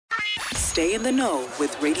Stay in the know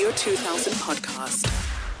with Radio 2000 podcast.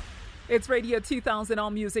 It's Radio 2000 All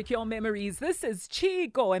Music, Your Memories. This is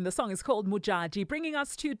Chico, and the song is called Mujaji, bringing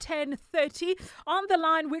us to 10:30. On the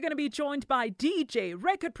line, we're going to be joined by DJ,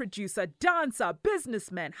 record producer, dancer,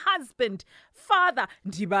 businessman, husband, father,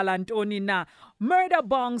 Ndibala Ntoni na. Murdah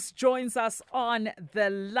Bongz joins us on the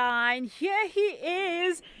line. Here he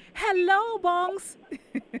is. Hello, Bongz.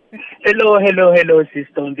 Hello,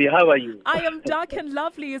 Sister. How are you? I am dark and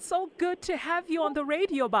lovely. It's so good to have you on the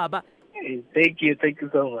radio, Baba. Thank you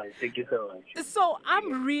so much. So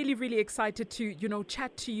I'm really excited to,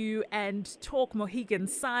 chat to you and talk Mohegan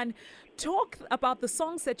Sun, talk about the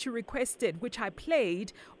songs that you requested, which I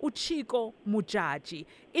played, Uchiko Mujaji.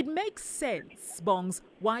 It makes sense, Bongz,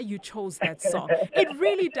 why you chose that song. It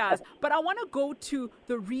really does. But I want to go to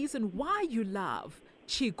the reason why you love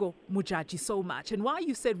Chico Mujaji so much and why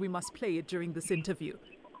you said we must play it during this interview.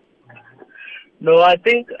 No, I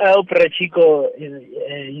think Opera Chico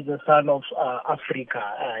is a son of Africa.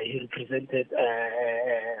 He represented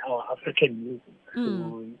our African music.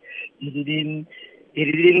 So he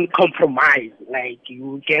didn't compromise. Like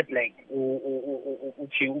you get like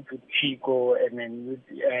Chico, and then with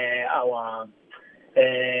our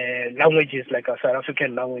languages, like our South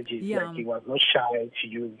African languages. Yeah. Like he was not shy to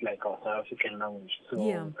use like our South African language. So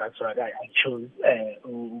that's why I chose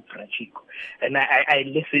Opera Chico, and I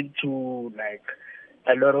listened to like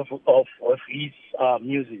a lot of his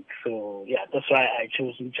music. So yeah, that's why I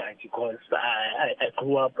chose Mujaji, because I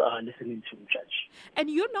grew up listening to Mujaji. And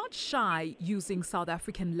you're not shy using South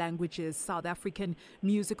African languages, South African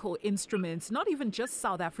musical instruments, not even just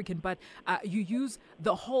South African, but you use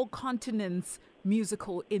the whole continent's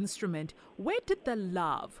musical instrument. Where did the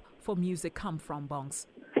love for music come from, Bongz?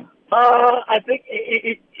 I think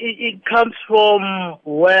it comes from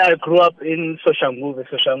where I grew up in Soshanguve.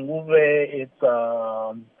 Soshanguve, it's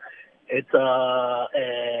a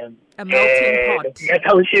melting pot.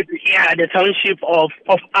 The township of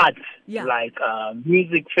arts, yeah. Like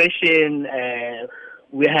music, fashion.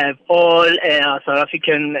 We have all South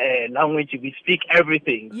African language. We speak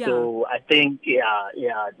everything. Yeah. So I think,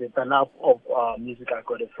 the love of music, I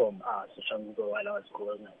got it from Soshanguve while I was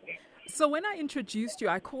growing up. So when I introduced you,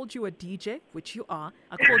 I called you a DJ, which you are.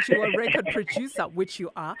 I called you a record producer, which you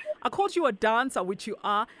are. I called you a dancer, which you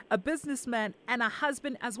are, a businessman and a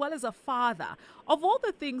husband, as well as a father. Of all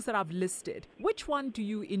the things that I've listed, which one do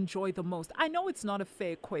you enjoy the most? I know it's not a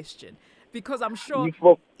fair question, because I'm sure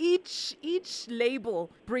each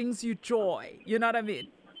label brings you joy. You know what I mean?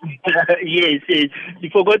 Yes. You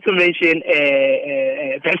forgot to mention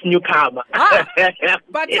best newcomer.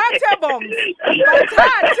 Batata Bongz.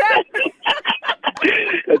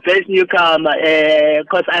 Best newcomer,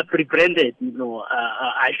 because I rebranded.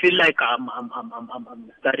 I feel like I'm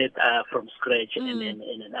started from scratch,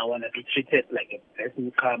 and I want to be treated like a best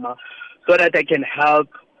newcomer, so that I can help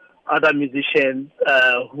other musicians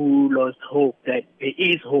who lost hope. That there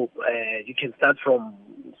is hope. You can start from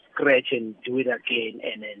scratch and do it again,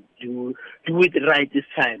 and then do it right this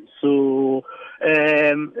time. So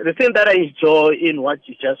the thing that I enjoy in what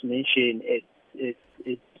you just mentioned is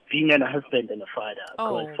being a husband and a father.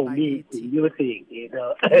 Because for me, it's a new thing.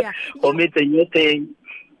 Yeah. For me, it's a new thing,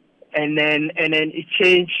 and then it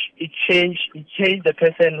changed the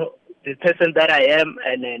person that I am,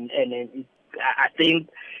 and then I think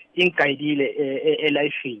in Kaidile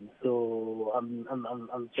life. So I'm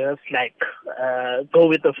just like go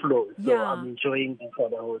with the flow. So yeah. I'm enjoying the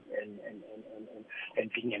fatherhood and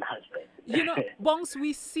being a husband. Bongz,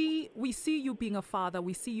 we see you being a father,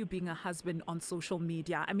 we see you being a husband on social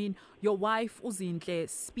media. I mean, your wife Uzinhle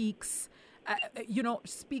speaks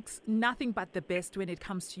nothing but the best when it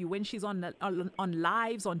comes to you. When she's on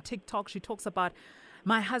lives on TikTok, she talks about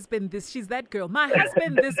my husband this, she's that girl, my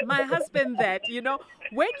husband this, my husband that.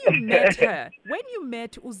 When you met her, when you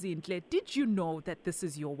met Uzinhle, did you know that this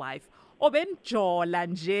is your wife? Or ben jola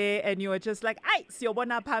nje and you were just like, ay,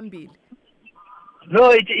 siyobona phambili? No,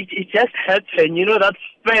 it just happened. That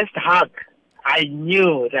first hug, I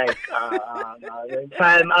knew, like, the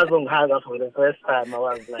time I was hug her for the first time, I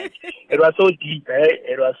was like, it was so deep,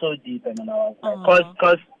 It was so deep, and I was like,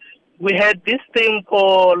 because we had this thing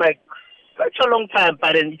for like such a long time,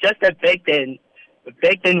 but then just that back then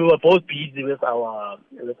we were both busy with our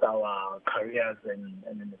careers and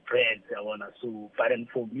the brands I wanna do. But then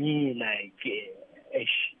for me, like,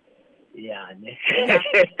 yeah.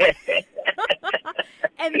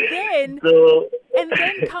 and then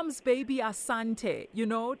comes baby Asante,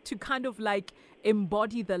 to kind of like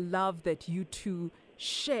embody the love that you two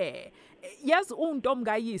share. Yes,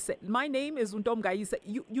 Untomgayise. My name is Untomgayise.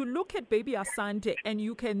 You look at baby Asante and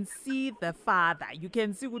you can see the father. You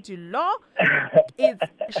can see what you law.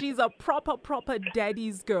 She's a proper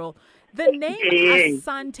daddy's girl. The name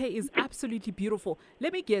Asante is absolutely beautiful.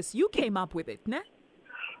 Let me guess, you came up with it, ne?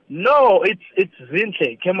 No, it's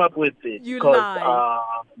Zinhle came up with it. You lie.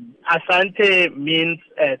 Asante means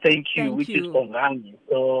thank you, which is Bongani.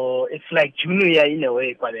 So it's like Junior in a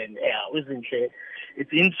way, but then with Zinhle,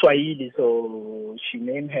 it's in Swahili. So she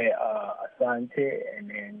named her Asante, and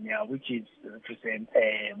then which is represent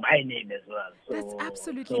my name as well. So that's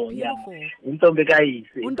absolutely beautiful.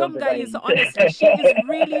 Untomgayise, honestly, she is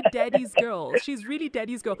really daddy's girl. She's really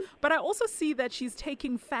daddy's girl. But I also see that she's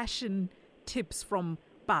taking fashion tips from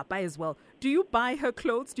Papa as well. Do you buy her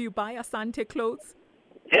clothes? Do you buy Asante clothes?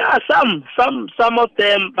 Yeah, some of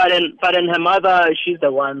them. But then her mother, she's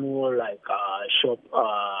the one who like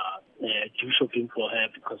do shopping for her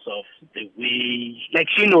because of the way, like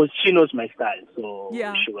she knows my style. So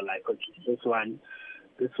she was like, okay, this one,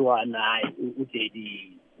 I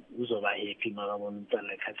daddy who's over happy,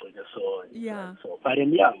 so yeah. So but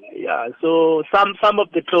then so some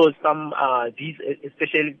of the clothes, some these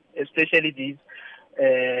especially these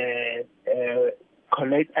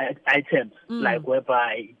collect items, like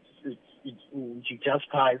whereby you just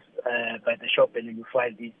pass by the shop and then you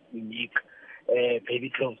find these unique baby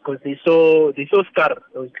clothes because they so scarce,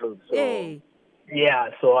 those clothes. So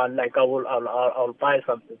so I'll buy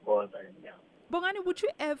something for them. Yeah. Bongani, would you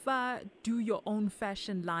ever do your own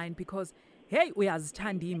fashion line? Because hey,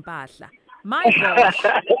 uyazithanda impahla. My gosh.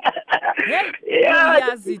 Hey,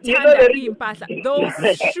 uyazithanda impahla. Those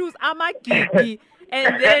shoes are my gigi.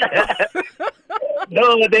 And then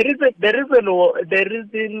no, there isn't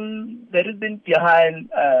behind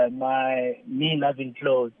me loving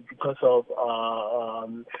clothes because of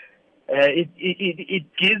it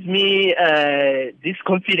gives me this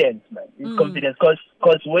confidence, man. This confidence, cause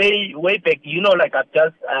way back, like I've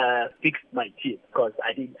just fixed my teeth because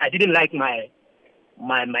I didn't like my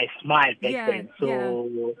smile back then.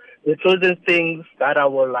 So the chosen things that I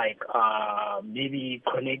will like maybe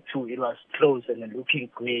connect to, it was clothes and then looking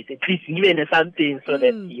great. At least even something so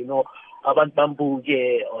that about bamboo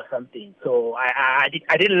or something. So I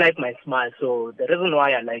didn't like my smile. So the reason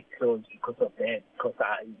why I like clothes because of that, because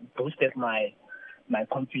I boosted my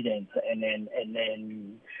confidence and then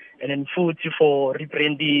food for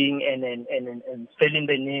rebranding and spelling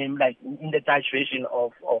the name like in the Dutch version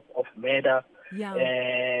of Murdah. Yeah.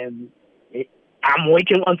 I'm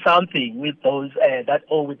working on something with those that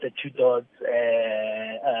all with the two dots.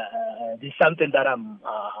 There's something that I'm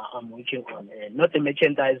working on, not the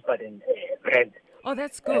merchandise, but in brand. Oh,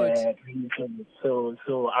 that's good. So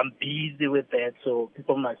I'm busy with that. So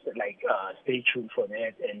people must stay tuned for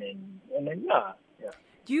that, and then.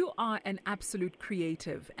 You are an absolute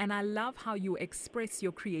creative, and I love how you express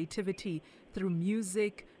your creativity through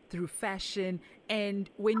music, through fashion, and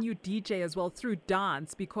when you DJ as well, through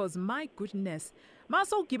dance, because my goodness,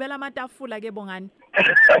 maso gibela matafula ke Bongani.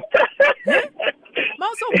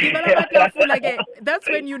 That's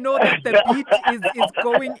when you know that the beat is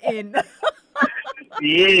going in.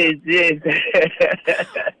 Yes.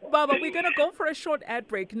 Baba, we're going to go for a short ad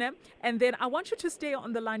break, ne? And then I want you to stay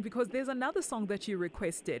on the line because there's another song that you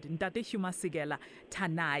requested, Ndate Humasigela,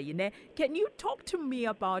 Tanai, ne? Can you talk to me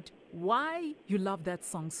about why you love that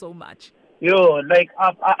song so much?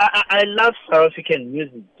 I love South African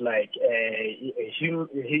music. Like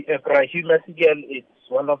Humasigela, it's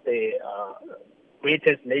one of the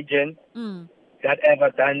greatest legends that ever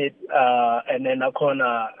done it, and then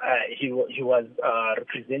Akona, he was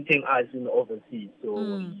representing us in overseas. So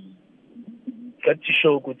got to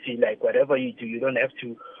show good see, like whatever you do, you don't have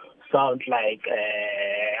to sound like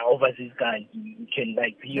overseas guy. You can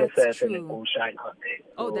like be yourself and then go shine out there.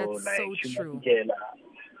 So, that's like, so true. He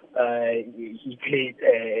played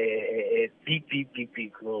a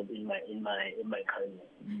big role in my career.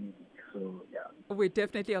 So, yeah. We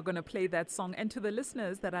definitely are going to play that song. And to the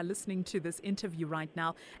listeners that are listening to this interview right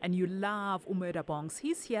now and you love Murdah Bongz,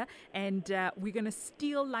 he's here and we're going to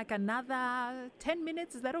steal like another 10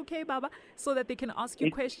 minutes. Is that okay, Baba? So that they can ask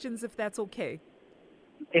you questions if that's okay.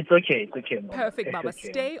 It's okay. Mama. Perfect, Baba.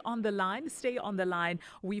 Okay. Stay on the line.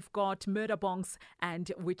 We've got Murdah Bongz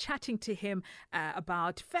and we're chatting to him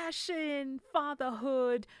about fashion,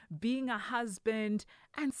 fatherhood, being a husband,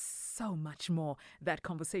 and so much more. That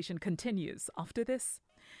conversation continues after this.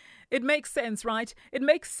 It makes sense, right? It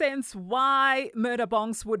makes sense why Murdah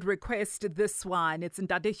Bongz would request this one. It's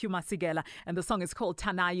Ntadehu Masigela, and the song is called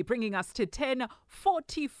Tanai, bringing us to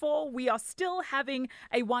 10:44. We are still having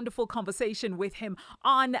a wonderful conversation with him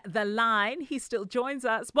on the line. He still joins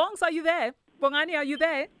us. Bongz, are you there? Bongani, are you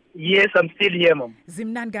there? Yes, I'm still here, Mom.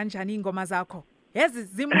 Zimnandi kanjani ingoma zakho? Yes,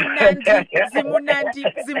 zimunandi.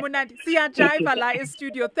 Siyajiva la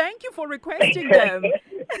e-studio. Thank you for requesting them.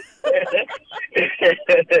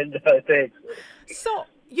 No, thanks. So,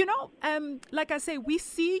 like I say, we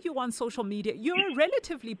see you on social media. You're a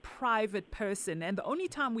relatively private person, and the only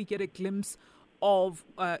time we get a glimpse of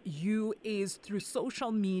you is through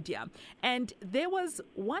social media. And there was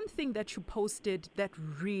one thing that you posted that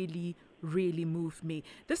really, really moved me.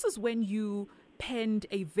 This is when you penned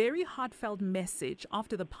a very heartfelt message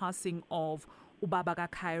after the passing of Ubaba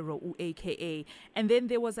Cairo, AKA, and then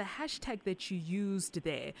there was a hashtag that you used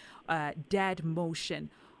there, Dad Motion.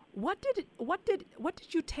 What did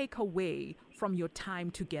you take away from your time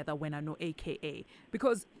together when I know AKA?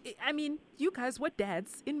 Because I mean, you guys were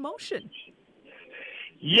dads in motion.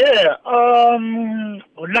 Yeah,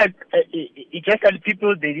 it just that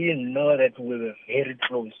people, they didn't know that we were very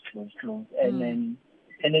close, and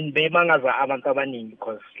then bemangaza abantu abaningi,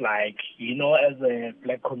 because like, as a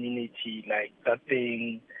black community, like that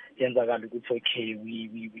thing yenzakala ukuthi okay, we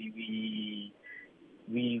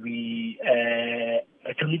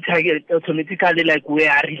automatically like we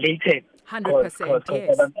are related. 100%.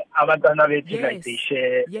 Yes. Abantwana bethu, Yes. like they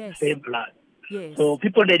share Yes. same blood. Yes. So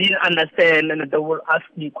people, they didn't understand, and they will ask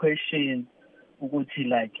me questions. Ukuthi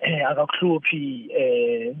like, akakluphi,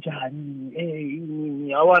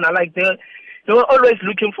 njani, I wanna like they were always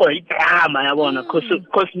looking for a drama, I wanna, cause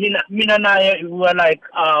mina naye, we were like,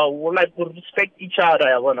 we respect each other,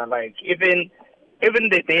 I wanna, like, even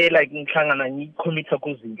the day, like,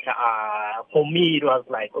 for me, it was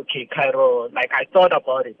like, okay, Cairo, like, I thought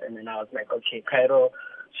about it, and then I was like, okay, Cairo,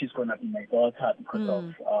 she's gonna be my daughter because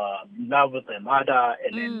of love with her mother,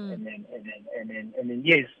 and then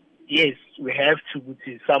yes, we have to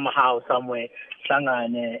somehow, somewhere, and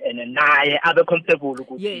then naye abe comfortable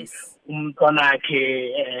ukuthi Yes. umntwanakhe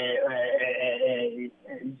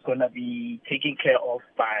is gonna be taken care of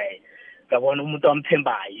by umuntu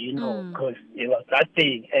amthembayo, because it was that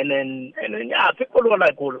thing, and then yeah, people were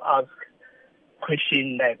like, will ask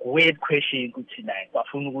question, like weird question, like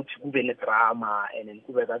bafuna ukuthi kube ne drama, and then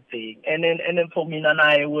kube that thing, and then for me and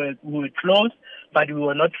I we were close, but we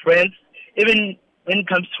were not friends. Even when it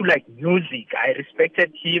comes to like music, I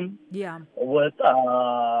respected him. Yeah. With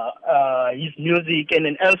his music, and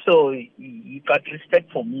then also he got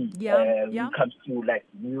respect for me. Yeah. When it comes to like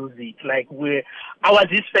music, like I was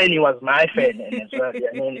his fan, he was my fan, and as well.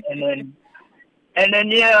 And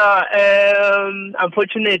then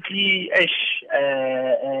unfortunately,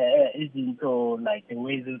 like the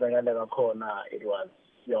ways in the corner, it was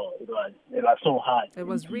so hard. It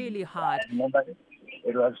was really hard. I remember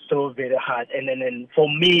it was so very hard, and then for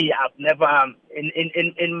me, I've never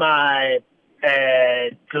in my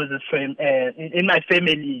closest friend, in my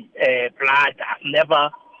family blood,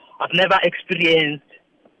 I've never experienced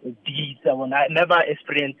this. I never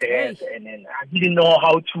experienced that, and then I didn't know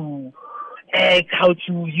how to act, how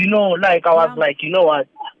to, like I was like, you know what,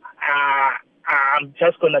 I'm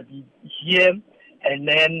just gonna be here. And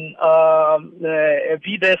then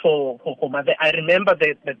be there for my. I remember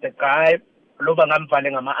the guy loba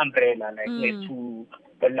ngamvale ngama umbrella, like next to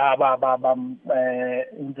the laba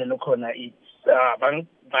in the corner. It's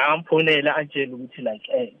bamphonela atshela ukuthi like,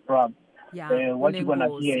 hey bro, what you gonna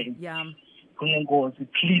hear?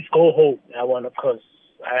 Please go home. I want, of course.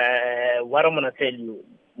 What I'm gonna tell you,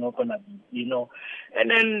 not gonna be, And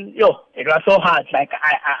then, it was so hard. Like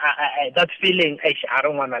I that feeling, I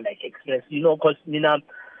don't wanna like express, cause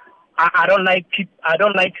I don't like I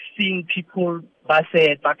don't like seeing people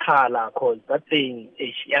bakhala, cause that thing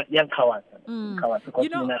is young kawasa.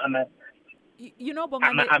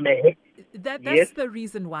 Bongani, that's the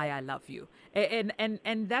reason why I love you.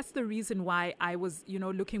 And that's the reason why I was,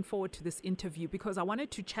 looking forward to this interview, because I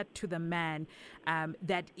wanted to chat to the man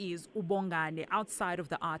that is uBongani outside of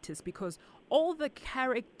the artist, because all the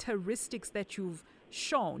characteristics that you've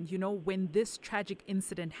shown, when this tragic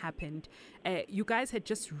incident happened, you guys had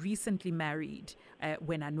just recently married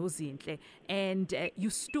when Anozintle, and you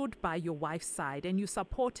stood by your wife's side and you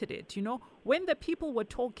supported it, when the people were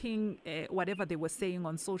talking whatever they were saying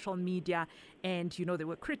on social media, and they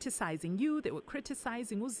were criticizing you, they were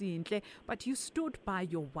criticizing Uzintle, but you stood by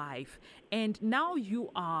your wife, and now you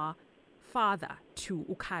are father to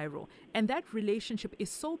uCairo, and that relationship is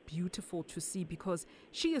so beautiful to see, because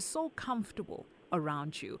she is so comfortable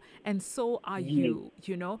around you, and so are you.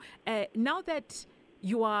 Now that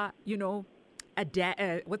you are, a dad,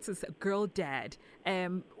 a girl dad.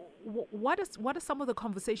 What are some of the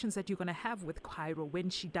conversations that you're going to have with Cairo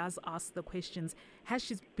when she does ask the questions? Has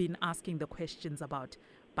she been asking the questions about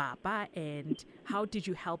Baba, and how did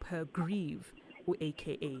you help her grieve,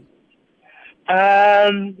 AKA?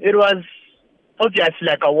 It was obviously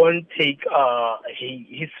like I won't take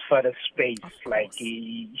his father's space. Like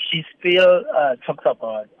she still talks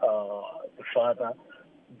about the father,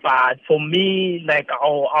 but for me, like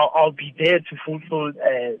I'll be there to fulfill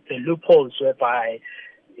the loopholes whereby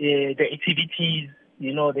the activities,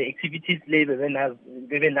 the activities label when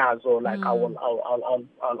or like I'll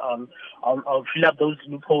fill up those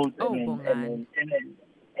loopholes and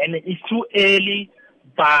it's too early,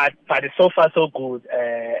 but so far so good.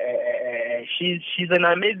 She's an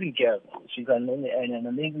amazing girl. She's an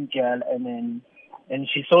amazing girl, and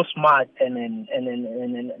she's so smart, and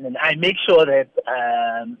I make sure that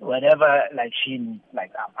whatever like she needs,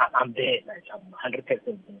 like I'm there, like I'm 100% there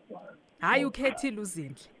for her. Are you Katie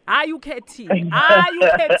Luzintle? Are you Katie? Are you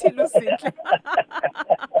Katie Luzintle?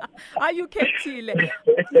 Are you Katie?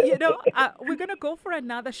 We're going to go for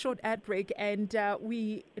another short ad break, and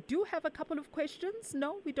we do have a couple of questions.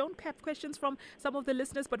 No, we don't have questions from some of the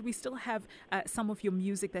listeners, but we still have some of your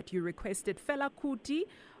music that you requested. Fela Kuti,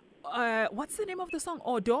 what's the name of the song?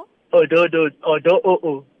 Odo? Odo,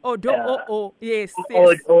 yes.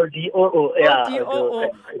 Odo, yeah.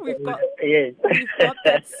 Odo. We've got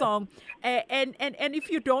that song. And if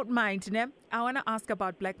you don't mind, I want to ask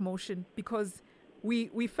about Black Motion, because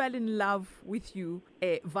we fell in love with you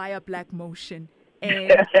via Black Motion.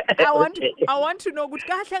 And I want to know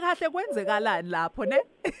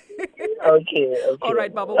Okay. All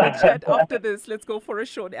right, Baba, we'll chat after this. Let's go for a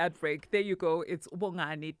short ad break. There you go. It's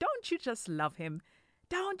Bongani. Don't you just love him?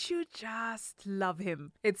 Don't you just love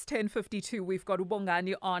him? It's 10:52. We've got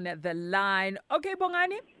Bongani on the line. Okay,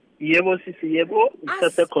 Bongani. Yebo sisi yebo.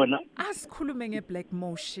 Isasekhona. Asikhulume ngeBlack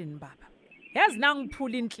Motion, Baba. Yazi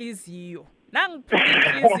nangiphula inhliziyo. What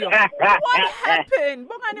happened?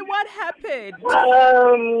 Bongani, what happened?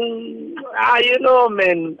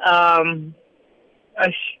 Man.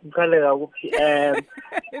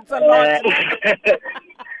 It's a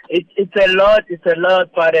lot. It's a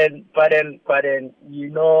lot, but then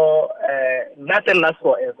nothing lasts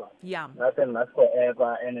forever. Yeah. Nothing lasts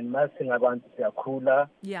forever, and then nothing about to say cooler.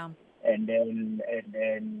 Yeah. And then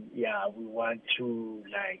we want to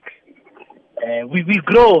we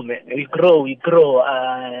grow, man. We grow.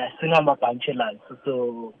 Sing my punchline.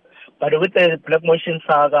 So, but with the Black Motion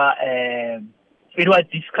saga, it was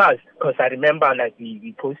discussed because I remember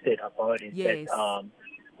we posted about it. Yes. That,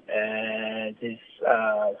 there's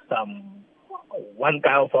one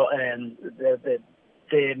guy of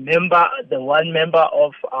the one member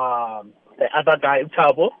of the other guy,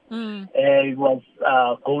 Utabo, he was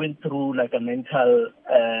going through like a mental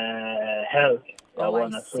health.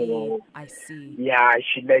 I see. Yeah,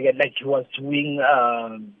 she he was doing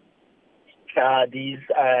these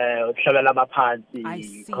I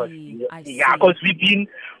see. Yeah, because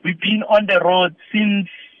we've been on the road since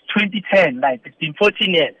 2010, like it's been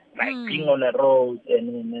 14 years, being on the road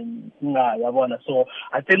and so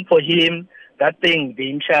I think for him that thing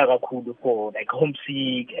being share cool for like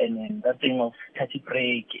homesick, and then that thing of 30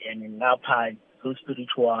 break, and then now part so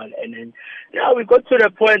spiritual, and then we got to the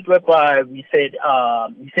point where we said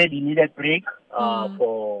he needed break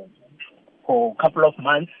for a couple of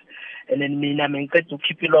months. And then me and to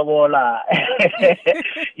keep it all.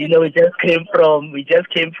 We just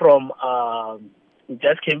came from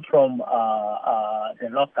the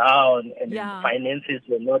lockdown, and then finances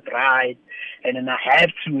were not right, and then I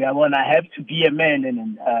have to be a man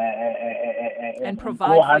and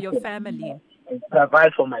provide for your family. And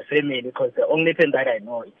provide for my family, because the only thing that I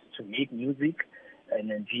know is to make music and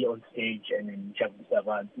then be on stage and then and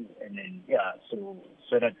then so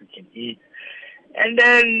that we can eat. And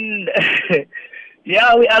then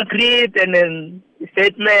we agreed, and then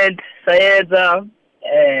statement Sayeza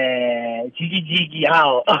Jiggy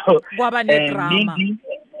how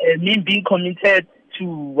me being committed to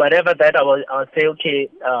whatever that I'll say, okay,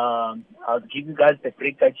 I'll give you guys the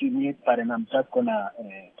break that you need, but then I'm just gonna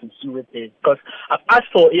pursue with it, because I've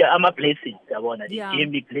asked for I'm a blessing. They gave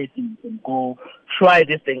me blessings and go try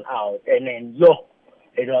this thing out, and then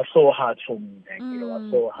it was so hard for me. It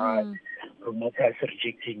was so hard. Promoters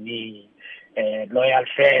rejecting me, loyal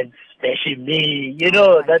fans bashing me,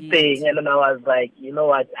 that thing. And then I was like, you know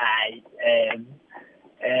what,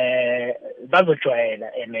 and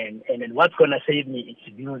then what's gonna save me is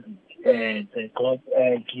music, the God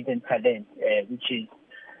given talent, which is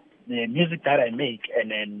the music that I make,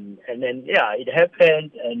 and then yeah, it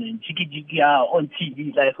happened, and then Jiggy Jiggy on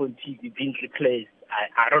TV, live on TV, being replaced.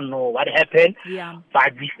 I don't know what happened,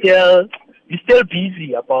 but we still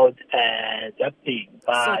busy about that thing.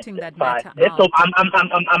 But sorting that but matter so out.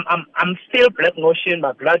 I'm still Black Motion.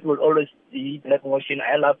 My blood will always be Black Motion.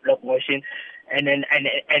 I love Black Motion. And then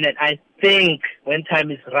I think when time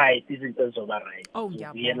is right, this is also right. Oh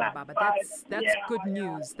yeah, Baba. That's good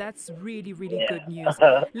news. That's really good news.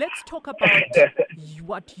 Let's talk about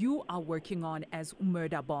what you are working on as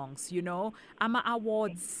Murdah Bongz. You know, AMA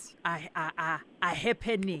Awards are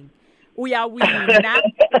happening. We are winning.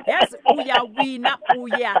 Yes, we are winning.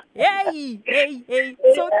 We are. Hey.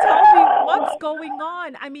 So tell me what's going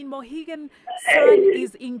on. I mean, Mohegan Sun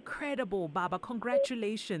is incredible, Baba.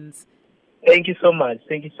 Congratulations. Thank you so much.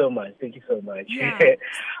 Yeah.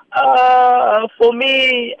 For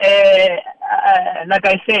me, like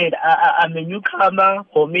I said, I'm a newcomer.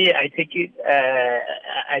 For me, I take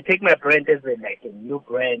my brand as a new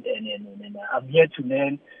brand, and I'm here to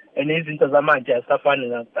learn. And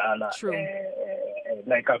True.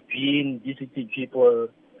 Like I've been visiting people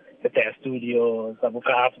at their studios, and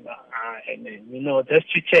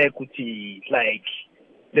just to check with like.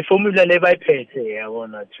 The formula never paid. I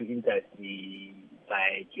want to industry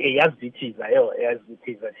like as it is. I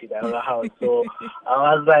don't know how. So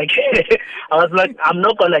I was like, I'm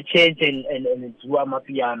not gonna change and do a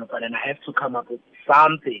piano, but then I have to come up with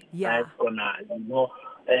something that's gonna,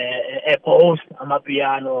 a post a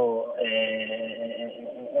piano,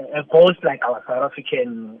 a post like our South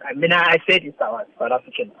African. I mean, I said it's our South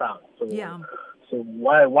African sound. So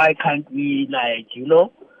why can't we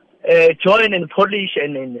join and polish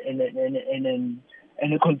and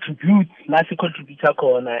contribute, massive contributor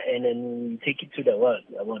corner, and then take it to the world.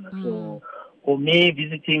 So for me,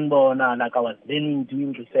 visiting Bona, like I was then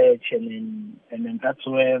doing research, and then that's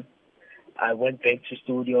where I went back to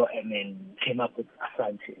studio and then came up with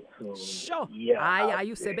Asante. So sure. Yeah.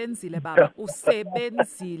 Usebenzile, Baba.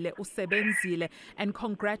 Usebenzile. And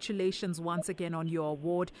congratulations once again on your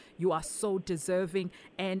award. You are so deserving.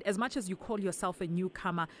 And as much as you call yourself a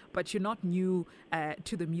newcomer, but you're not new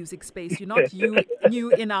to the music space. You're not new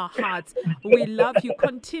in our hearts. We love you.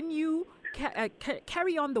 Continue.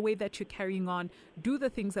 Carry on the way that you're carrying on. Do the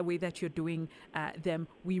things the way that you're doing them.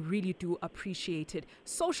 We really do appreciate it.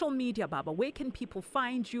 Social media, Baba, where can people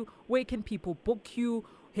find you? Where can people book you?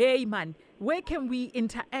 Hey, man, where can we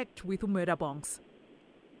interact with Murdah Bongz?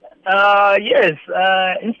 Yes,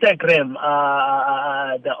 Instagram.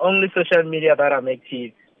 The only social media that I'm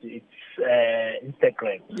active, it's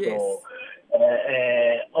Instagram. Yes. So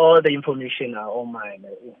all the information are on my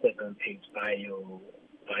Instagram page, bio,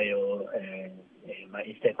 my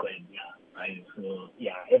Instagram, bio. So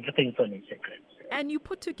yeah, everything's on Instagram. And you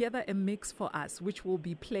put together a mix for us, which will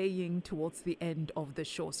be playing towards the end of the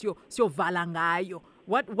show. So Valangayo.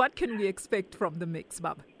 What can we expect from the mix,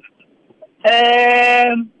 Baba?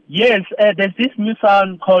 Yes, there's this new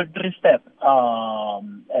sound called Three Step.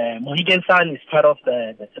 Mohegan Sun is part of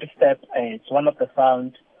the Three Step. It's one of the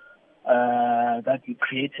sounds that we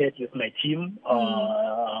created with my team.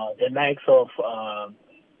 The likes of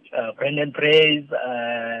Brendan Praise,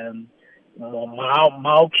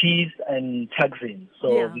 Maukeys, and Tuxin.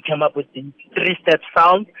 So we came up with the Three-Step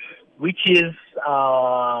sound, which is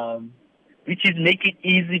make it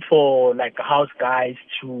easy for like house guys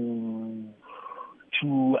to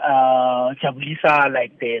Chabulisa,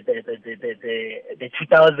 like the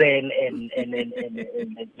 2000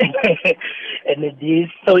 and this,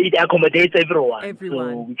 so it accommodates everyone.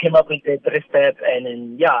 So we came up with the Three-Step, and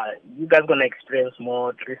then you guys gonna experience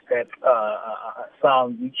more Three-Step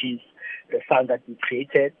sound, which is the sound that we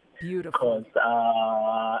created. Beautiful. Because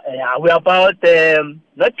we're about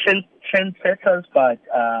not trendsetters, but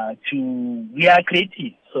we are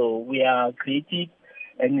creative. So we are creative.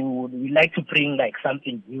 And we like to bring like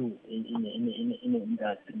something new in the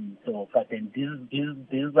industry. So, but then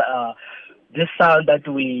this sound that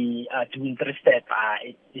we are doing Three-Step,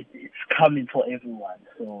 it's coming for everyone.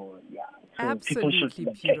 So yeah, so absolutely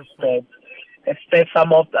people should beautiful. Expect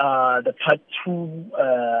some of the part 2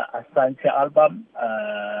 Asante album.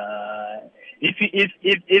 If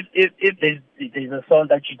there's a song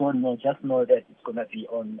that you don't know, just know that it's gonna be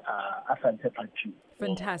on Asante part 2.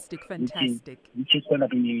 Fantastic. Which is gonna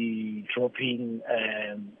be dropping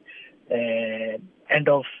end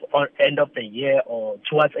of the year or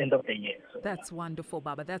towards end of the year. So, that's wonderful,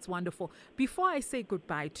 Baba. That's wonderful. Before I say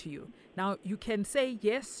goodbye to you, now you can say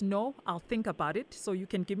yes, no, I'll think about it. So you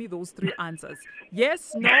can give me those 3 answers.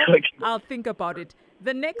 Yes, no, okay. I'll think about it.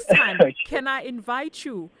 The next time, Okay. can I invite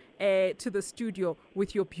you to the studio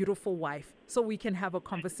with your beautiful wife so we can have a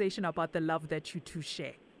conversation about the love that you two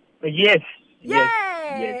share? Yes. Yay!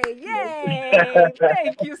 Yes. Yay!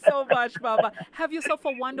 Thank you so much, Baba. Have yourself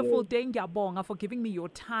a wonderful day. Ngiyabonga for giving me your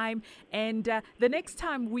time. And the next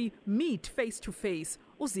time we meet face to face,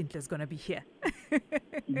 Uzinhle is going to be here.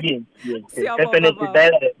 Yes. Siyabonga, Definitely. Baba.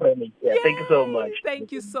 That I promise. Yeah, thank you so Yay! much.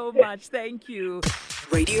 Thank you so much. Thank you.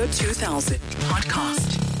 Radio 2000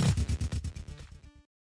 podcast.